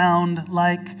him around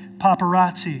like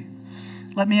paparazzi.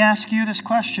 Let me ask you this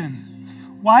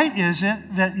question. Why is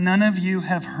it that none of you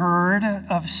have heard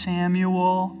of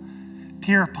Samuel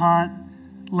Pierpont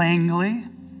Langley?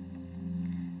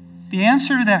 The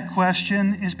answer to that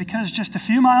question is because just a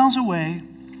few miles away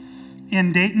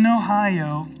in Dayton,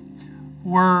 Ohio,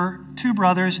 were two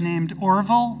brothers named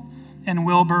Orville and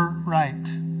Wilbur Wright.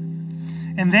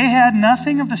 And they had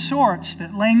nothing of the sorts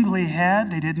that Langley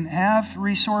had. They didn't have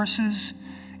resources.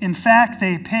 In fact,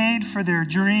 they paid for their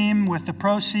dream with the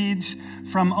proceeds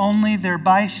from only their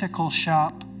bicycle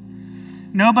shop.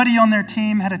 Nobody on their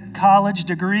team had a college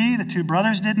degree. The two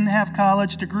brothers didn't have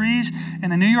college degrees, and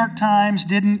the New York Times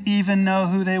didn't even know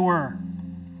who they were.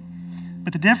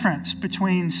 But the difference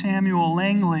between Samuel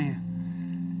Langley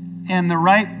and the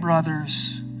Wright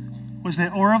brothers was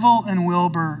that Orville and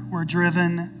Wilbur were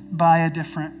driven by a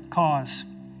different cause.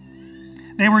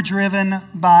 They were driven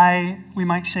by, we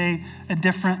might say, a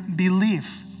different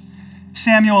belief.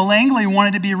 Samuel Langley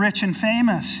wanted to be rich and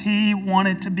famous. He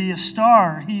wanted to be a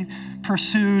star. He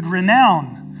pursued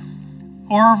renown.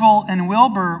 Orville and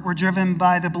Wilbur were driven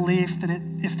by the belief that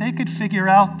if they could figure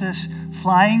out this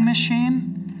flying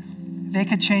machine, they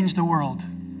could change the world.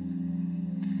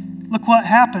 Look what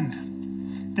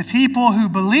happened. The people who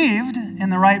believed in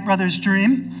the Wright brothers'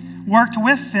 dream worked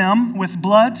with them with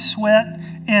blood, sweat,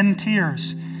 and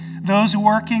tears. Those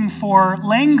working for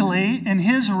Langley in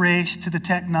his race to the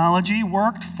technology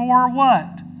worked for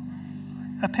what?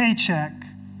 A paycheck.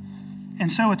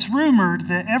 And so it's rumored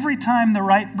that every time the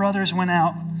Wright brothers went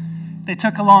out, they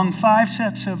took along 5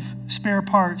 sets of spare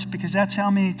parts because that's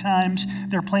how many times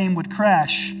their plane would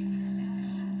crash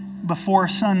before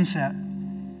sunset.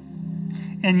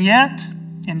 And yet,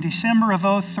 in December of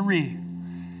 2003,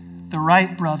 the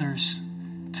Wright brothers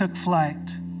took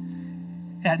flight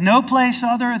at no place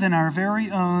other than our very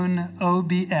own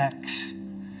OBX,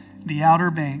 the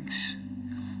Outer Banks.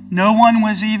 No one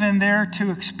was even there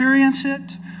to experience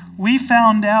it. We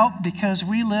found out because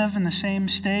we live in the same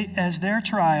state as their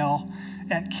trial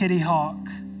at Kitty Hawk.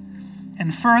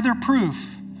 And further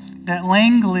proof that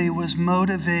Langley was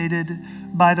motivated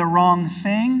by the wrong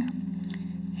thing,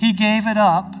 he gave it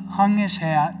up, hung his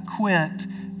hat, quit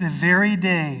the very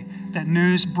day that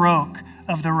news broke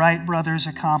of the Wright brothers'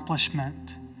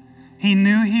 accomplishment. He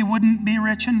knew he wouldn't be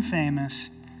rich and famous,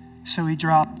 so he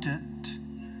dropped it.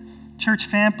 Church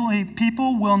family,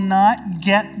 people will not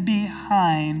get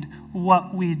behind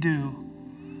what we do.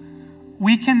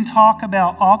 We can talk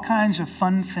about all kinds of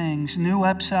fun things, new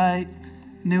website,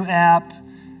 new app,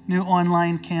 new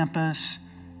online campus,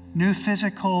 new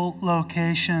physical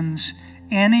locations,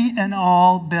 any and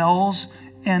all bells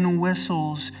and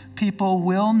whistles. People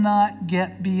will not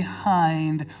get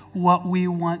behind what we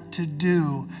want to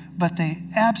do, but they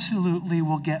absolutely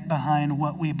will get behind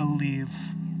what we believe.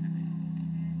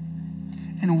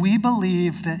 And we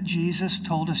believe that Jesus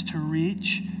told us to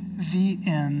reach the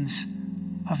ends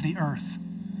of the earth,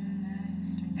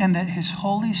 and that his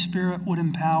Holy Spirit would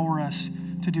empower us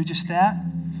to do just that,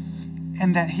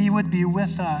 and that he would be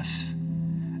with us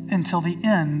until the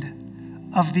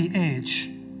end of the age.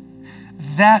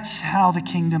 That's how the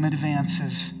kingdom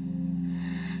advances.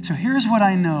 So here's what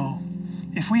I know.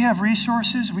 If we have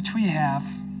resources, which we have,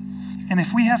 and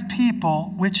if we have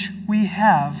people, which we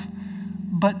have,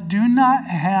 but do not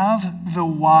have the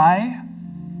why,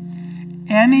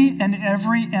 any and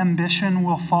every ambition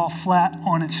will fall flat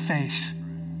on its face.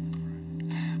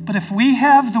 But if we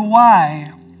have the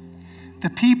why, the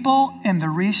people and the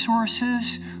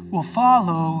resources will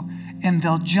follow, and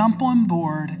they'll jump on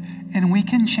board, and we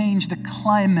can change the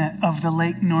climate of the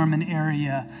Lake Norman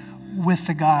area with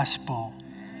the gospel.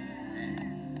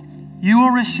 You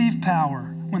will receive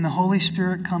power when the Holy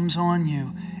Spirit comes on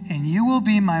you, and you will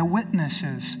be my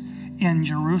witnesses in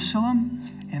Jerusalem,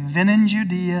 and then in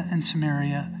Judea and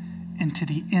Samaria, and to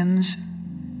the ends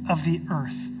of the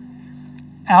earth.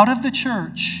 Out of the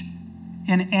church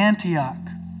in Antioch,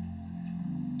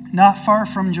 not far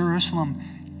from Jerusalem,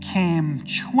 came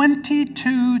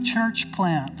 22 church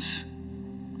plants.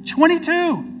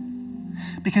 22!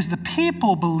 Because the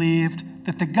people believed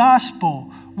that the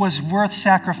gospel was worth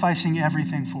sacrificing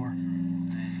everything for.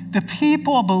 The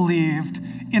people believed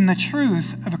in the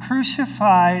truth of a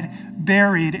crucified,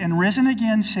 buried, and risen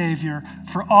again Savior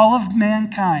for all of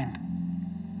mankind.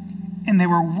 And they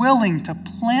were willing to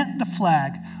plant the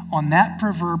flag on that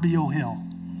proverbial hill.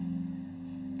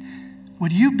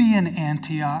 Would you be in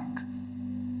Antioch?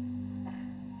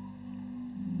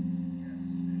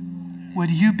 Would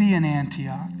you be in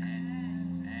Antioch?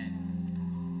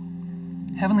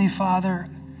 Heavenly Father,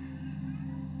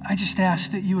 I just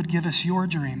ask that you would give us your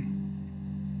dream,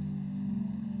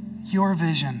 your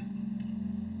vision.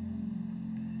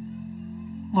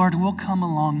 Lord, we'll come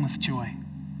along with joy.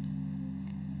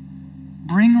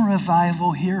 Bring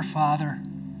revival here, Father.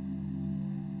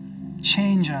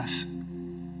 Change us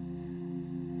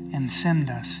and send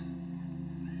us.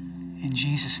 In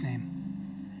Jesus' name,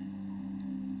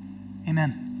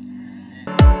 amen.